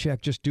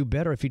Belichick just do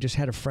better if he just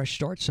had a fresh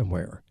start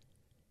somewhere?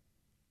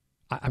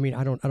 I mean,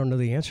 I don't know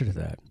the answer to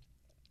that.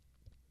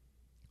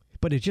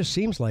 But it just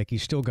seems like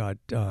he's still got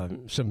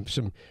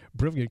some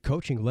brilliant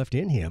coaching left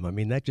in him. I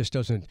mean, that just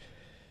doesn't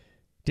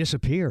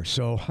disappear.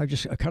 So I'm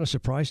kind of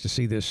surprised to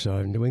see this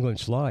New England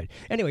slide.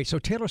 Anyway, so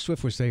Taylor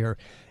Swift was there,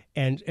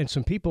 and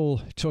some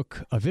people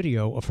took a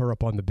video of her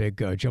up on the big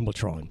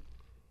Jumbotron.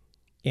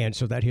 And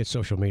so that hit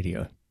social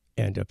media.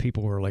 And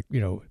people were like,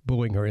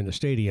 booing her in the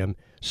stadium.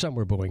 Some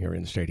were booing her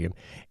in the stadium.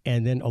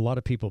 And then a lot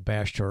of people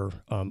bashed her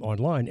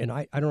online. And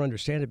I don't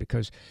understand it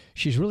because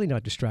she's really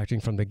not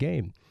distracting from the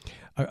game.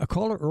 A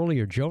caller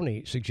earlier,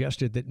 Joni,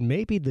 suggested that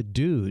maybe the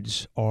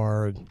dudes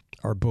are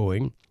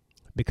booing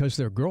because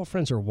their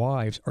girlfriends or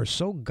wives are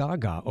so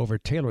gaga over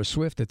Taylor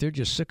Swift that they're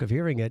just sick of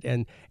hearing it,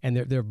 and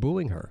they're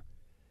booing her.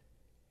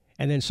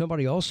 And then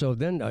somebody also, I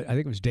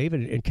think it was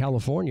David in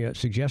California,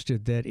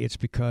 suggested that it's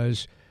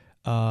because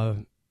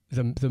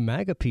the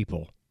MAGA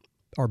people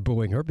are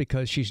booing her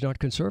because she's not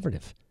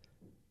conservative.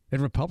 And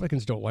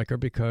Republicans don't like her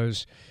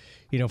because,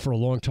 for a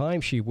long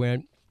time she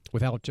went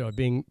without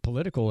being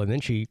political, and then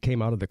she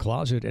came out of the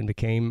closet and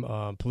became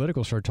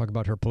political, started talking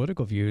about her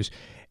political views,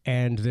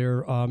 and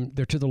they're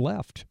to the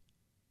left.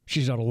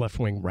 She's not a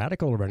left-wing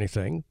radical or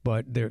anything,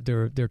 but they're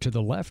to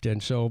the left,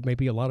 and so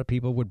maybe a lot of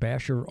people would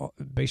bash her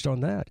based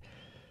on that.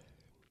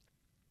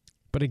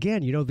 But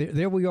again,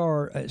 there we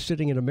are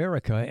sitting in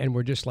America, and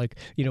we're just like,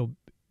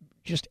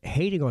 just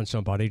hating on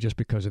somebody just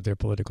because of their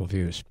political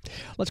views.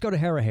 Let's go to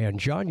Harahan.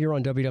 John, you're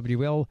on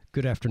WWL.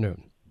 Good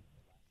afternoon.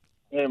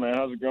 Hey, man,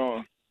 how's it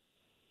going?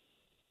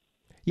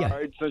 Yeah. All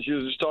right, since you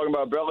were just talking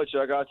about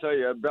Belichick, I'll tell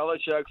you,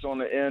 Belichick's on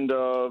the end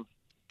of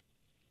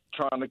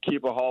trying to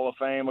keep a Hall of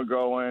Famer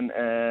going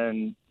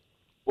and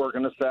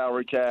working the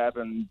salary cap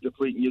and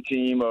depleting your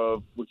team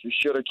of what you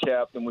should have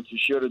kept and what you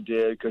should have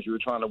did because you were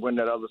trying to win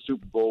that other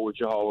Super Bowl with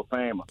your Hall of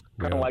Famer.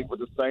 Kind of like what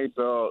the Saints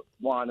are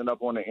winding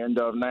up on the end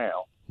of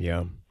now.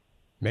 Yeah.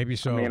 Maybe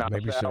so. I mean,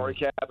 our salary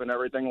cap and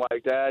everything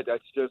like that,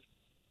 that's just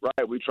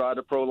right. We tried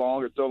to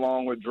prolong it so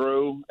long with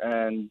Drew,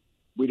 and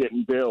we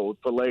didn't build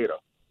for later.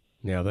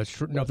 Yeah, that's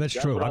true. No, that's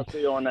true. What I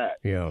see on that.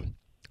 Yeah,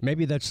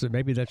 maybe that's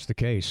the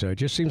case. It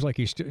just seems like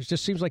he's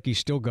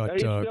still got he's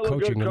still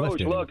coaching a good left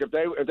coach. in him. Look, if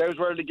they was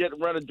ready to get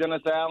rid of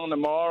Dennis Allen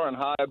tomorrow and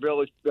hire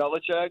Bill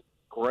Belichick,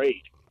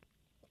 great.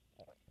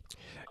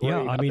 Yeah,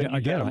 I mean,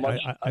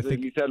 I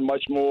think he's had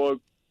much more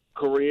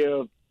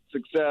career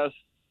success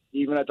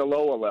even at the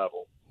lower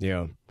level.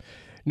 Yeah.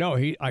 No,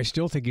 I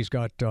still think he's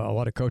got a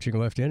lot of coaching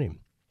left in him.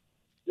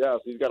 Yes,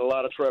 he's got a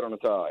lot of tread on the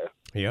tire.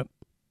 Yep.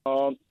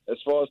 As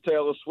far as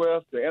Taylor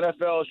Swift, the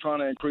NFL is trying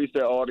to increase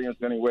their audience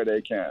any way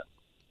they can.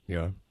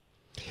 Yeah.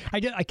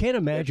 I can't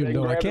imagine,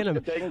 though.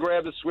 If they can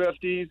grab the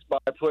Swifties by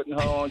putting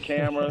her on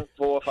camera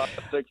 4, 5,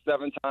 6,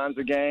 7 times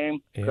a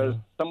game, because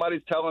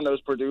somebody's telling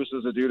those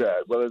producers to do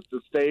that, whether it's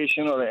the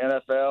station or the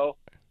NFL.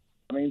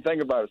 I mean,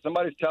 think about it.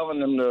 Somebody's telling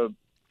them to,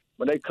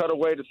 when they cut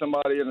away to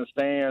somebody in the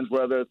stands,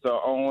 whether it's an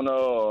owner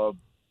or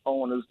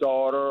owner's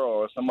daughter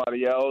or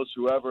somebody else,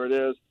 whoever it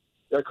is,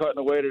 they're cutting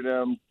away to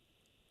them.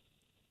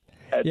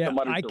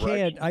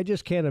 I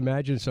just can't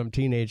imagine some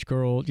teenage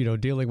girl,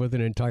 dealing with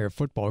an entire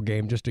football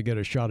game just to get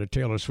a shot at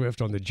Taylor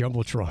Swift on the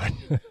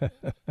Jumbotron.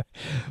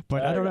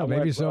 But I don't know,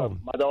 maybe so.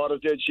 My daughter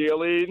did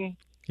cheerleading.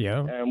 Yeah.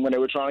 And when they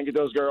were trying to get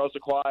those girls to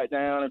quiet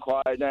down,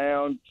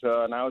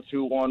 now it's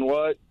who won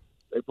what,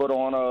 they put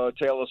on a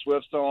Taylor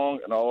Swift song,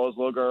 and all those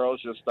little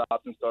girls just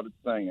stopped and started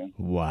singing.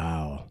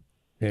 Wow.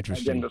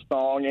 Interesting. And then the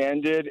song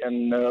ended,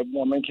 and the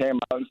woman came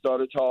out and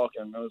started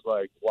talking. I was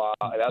like, wow.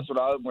 That's what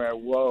I went,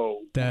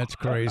 whoa. That's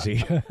crazy.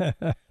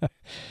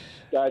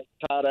 That's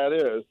how that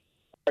is.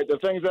 All right, the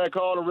things that I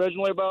called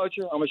originally about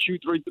you, I'm going to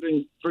shoot three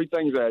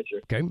things at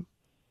you. Okay.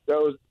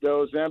 Those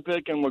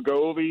Ozempic and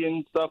Wegovy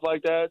and stuff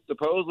like that,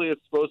 supposedly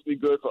it's supposed to be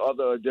good for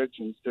other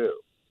addictions, too.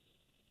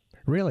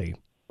 Really?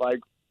 Like,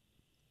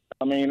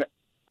 I mean,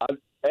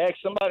 ask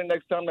somebody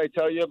next time they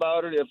tell you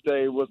about it if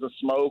they was a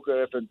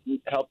smoker, if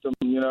it helped them,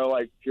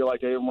 feel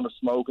like they didn't want to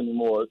smoke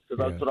anymore.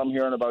 Because that's what I'm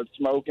hearing about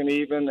smoking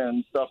even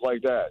and stuff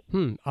like that.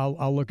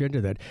 I'll look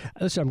into that.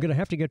 Listen, I'm going to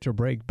have to get to a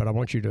break, but I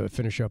want you to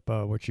finish up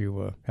what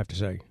you have to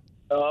say.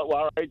 Well,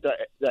 all right,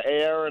 the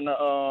air and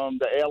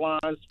the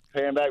airlines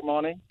paying back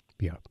money.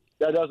 Yeah.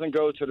 That doesn't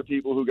go to the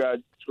people who got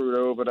screwed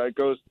over. That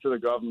goes to the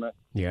government.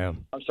 Yeah.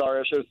 I'm sorry,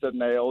 I should have said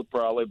nailed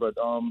probably, but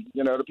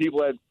the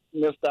people that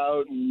missed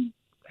out and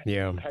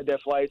had their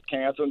flights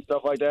canceled and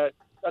stuff like that,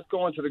 that's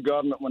going to the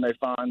government when they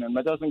find them.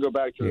 That doesn't go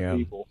back to the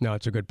people. No,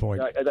 it's a good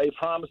point. They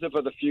promise it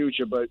for the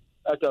future, but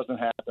that doesn't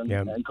happen.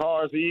 Yeah. And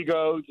cars'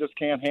 ego just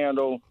can't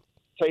handle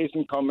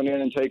Taysom coming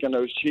in and taking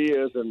those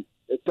cheers, and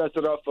it sets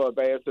it up for a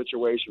bad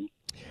situation.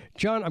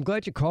 John, I'm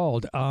glad you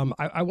called.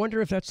 I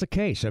wonder if that's the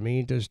case. I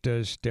mean, does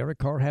Derek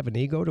Carr have an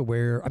ego to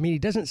where? I mean, he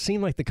doesn't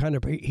seem like the kind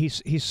of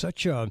he's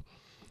such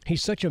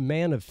a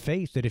man of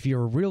faith that if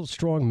you're a real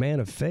strong man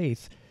of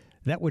faith,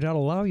 that would not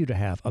allow you to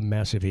have a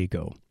massive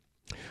ego.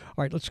 All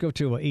right, let's go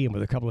to Ian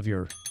with a couple of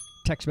your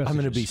text messages.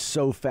 I'm going to be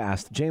so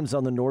fast. James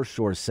on the North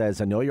Shore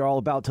says, I know you're all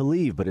about to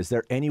leave, but is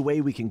there any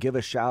way we can give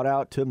a shout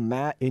out to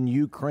Matt in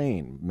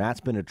Ukraine?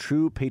 Matt's been a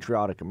true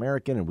patriotic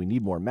American, and we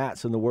need more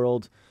Matts in the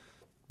world.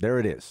 There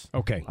it is.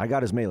 Okay. I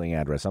got his mailing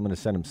address. I'm going to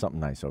send him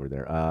something nice over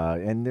there.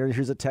 And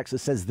here's a text that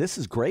says, this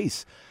is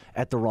Grace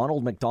at the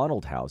Ronald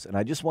McDonald House. And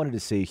I just wanted to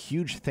say a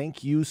huge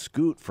thank you,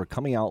 Scoot, for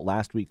coming out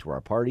last week to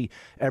our party.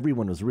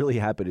 Everyone was really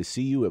happy to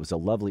see you. It was a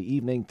lovely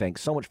evening.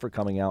 Thanks so much for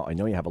coming out. I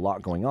know you have a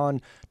lot going on.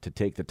 To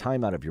take the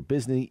time out of your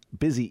busy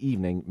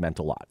evening meant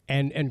a lot.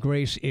 And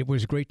Grace, it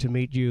was great to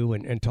meet you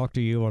and talk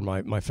to you on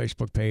my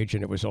Facebook page.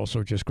 And it was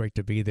also just great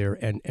to be there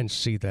and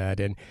see that.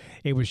 And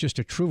it was just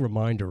a true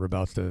reminder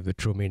about the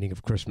true meaning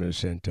of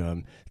Christmas.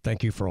 And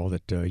thank you for all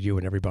that you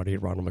and everybody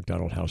at Ronald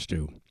McDonald House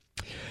do.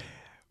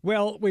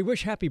 Well, we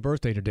wish happy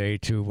birthday today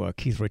to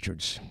Keith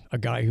Richards, a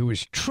guy who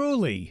is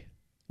truly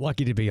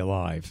lucky to be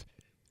alive.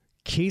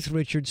 Keith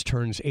Richards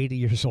turns 80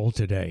 years old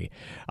today.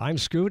 I'm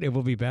Scoot, and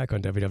we'll be back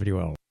on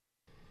WWL.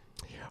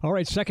 All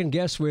right, second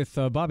guest with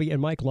Bobby and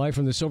Mike live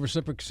from the Silver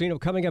Slipper Casino.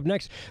 Coming up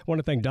next, I want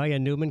to thank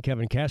Diane Newman,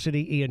 Kevin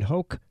Cassidy, Ian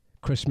Hoke,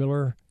 Chris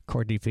Miller,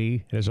 Courtney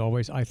Fee. And as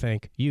always, I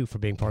thank you for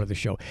being part of the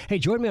show. Hey,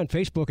 join me on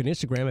Facebook and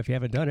Instagram if you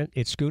haven't done it.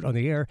 It's Scoot on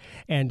the Air,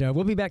 and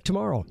we'll be back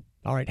tomorrow.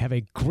 All right, have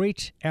a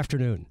great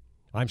afternoon.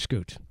 I'm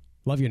Scoot.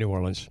 Love you, New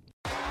Orleans.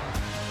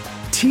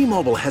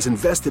 T-Mobile has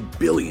invested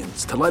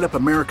billions to light up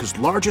America's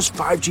largest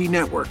 5G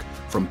network,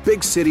 from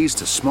big cities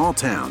to small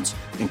towns,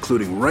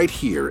 including right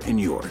here in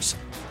yours.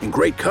 And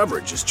great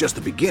coverage is just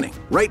the beginning.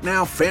 Right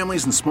now,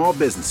 families and small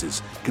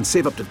businesses can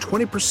save up to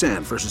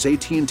 20% versus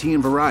AT&T and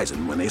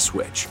Verizon when they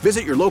switch.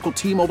 Visit your local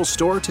T-Mobile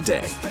store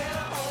today.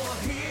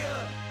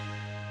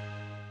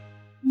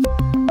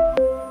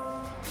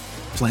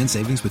 Plan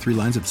savings with 3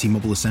 lines of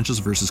T-Mobile Essentials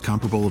versus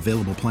comparable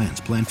available plans.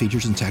 Plan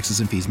features and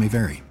taxes and fees may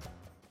vary.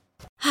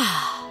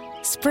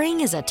 Spring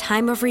is a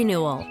time of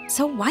renewal,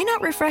 so why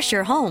not refresh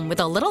your home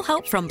with a little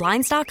help from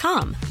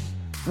Blinds.com?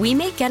 We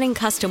make getting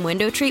custom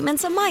window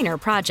treatments a minor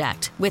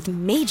project with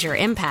major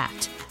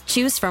impact.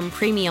 Choose from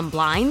premium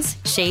blinds,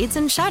 shades,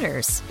 and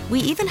shutters.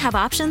 We even have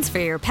options for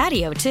your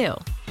patio, too.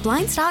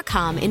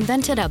 Blinds.com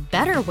invented a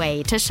better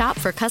way to shop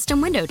for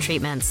custom window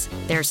treatments.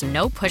 There's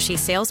no pushy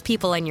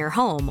salespeople in your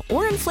home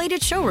or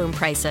inflated showroom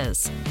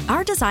prices.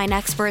 Our design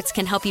experts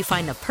can help you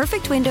find the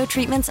perfect window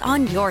treatments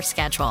on your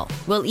schedule.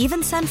 We'll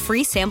even send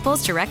free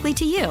samples directly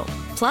to you.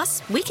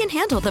 Plus, we can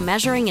handle the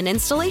measuring and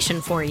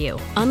installation for you.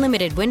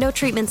 Unlimited window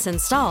treatments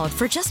installed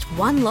for just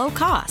one low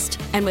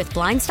cost. And with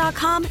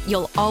Blinds.com,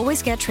 you'll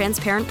always get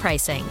transparent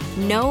pricing.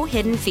 No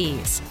hidden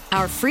fees.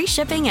 Our free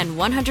shipping and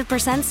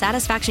 100%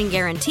 satisfaction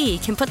guarantee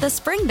can put the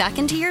spring back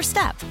into your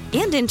step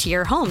and into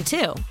your home,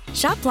 too.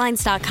 Shop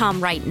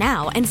Blinds.com right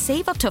now and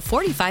save up to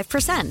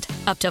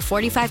 45%. Up to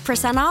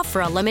 45% off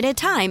for a limited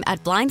time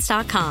at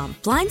Blinds.com.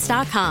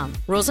 Blinds.com.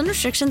 Rules and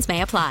restrictions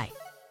may apply.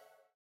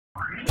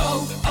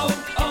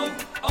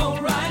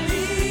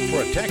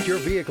 Protect your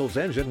vehicle's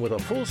engine with a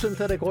full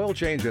synthetic oil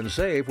change and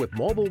save with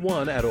Mobil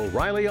 1 at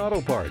O'Reilly Auto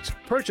Parts.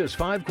 Purchase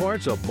 5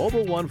 quarts of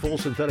Mobil 1 full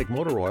synthetic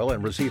motor oil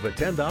and receive a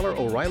 $10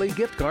 O'Reilly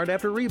gift card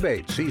after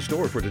rebate. See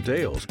store for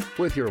details.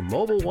 With your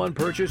Mobil 1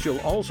 purchase,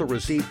 you'll also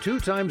receive 2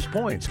 times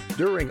points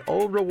during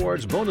Old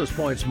Rewards Bonus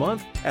Points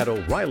Month at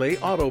O'Reilly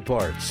Auto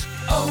Parts.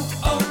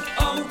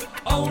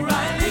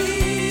 O'Reilly.